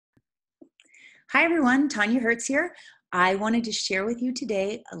Hi everyone, Tanya Hertz here. I wanted to share with you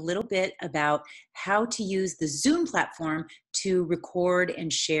today a little bit about how to use the Zoom platform to record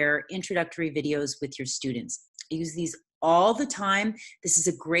and share introductory videos with your students. I use these all the time. This is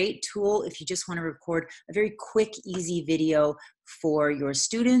a great tool if you just want to record a very quick, easy video for your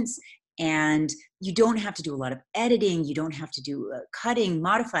students. And you don't have to do a lot of editing. You don't have to do cutting,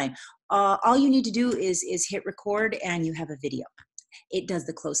 modifying. All you need to do is hit record and you have a video. It does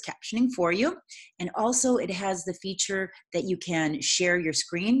the closed captioning for you. And also it has the feature that you can share your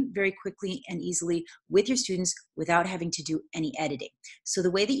screen very quickly and easily with your students without having to do any editing. So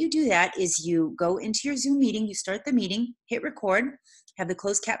the way that you do that is you go into your Zoom meeting, you start the meeting, hit record, have the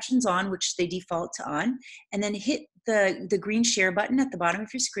closed captions on, which they default to on, and then hit the green share button at the bottom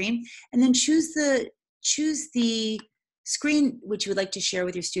of your screen, and then choose the screen which you would like to share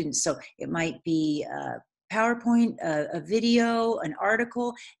with your students. So it might be PowerPoint, a video, an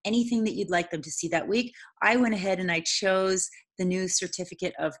article, anything that you'd like them to see that week. I went ahead and I chose the new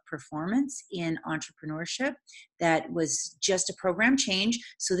Certificate of Performance in Entrepreneurship. That was just a program change.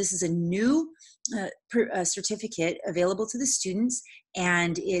 So this is a new certificate available to the students,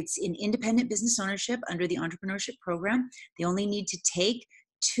 and it's in independent business ownership under the Entrepreneurship program. They only need to take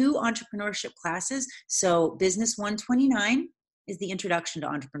 2 entrepreneurship classes. So Business 129 is the Introduction to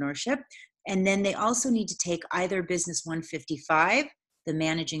Entrepreneurship. And then they also need to take either Business 155, the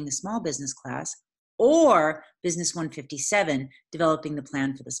Managing the Small Business class, or Business 157, Developing the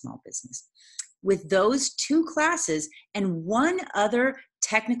Plan for the Small Business. With those 2 classes and one other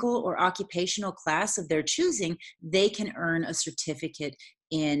technical or occupational class of their choosing, they can earn a certificate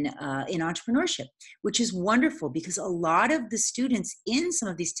in entrepreneurship, which is wonderful because a lot of the students in some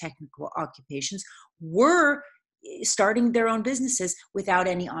of these technical occupations were starting their own businesses without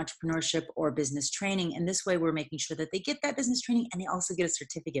any entrepreneurship or business training. And this way we're making sure that they get that business training and they also get a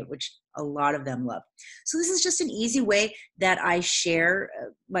certificate, which a lot of them love. So this is just an easy way that I share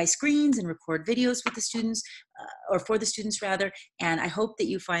my screens and record videos with the students, or for the students rather. And I hope that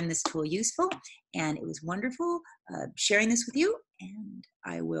you find this tool useful. And it was wonderful sharing this with you. And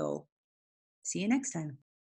I will see you next time.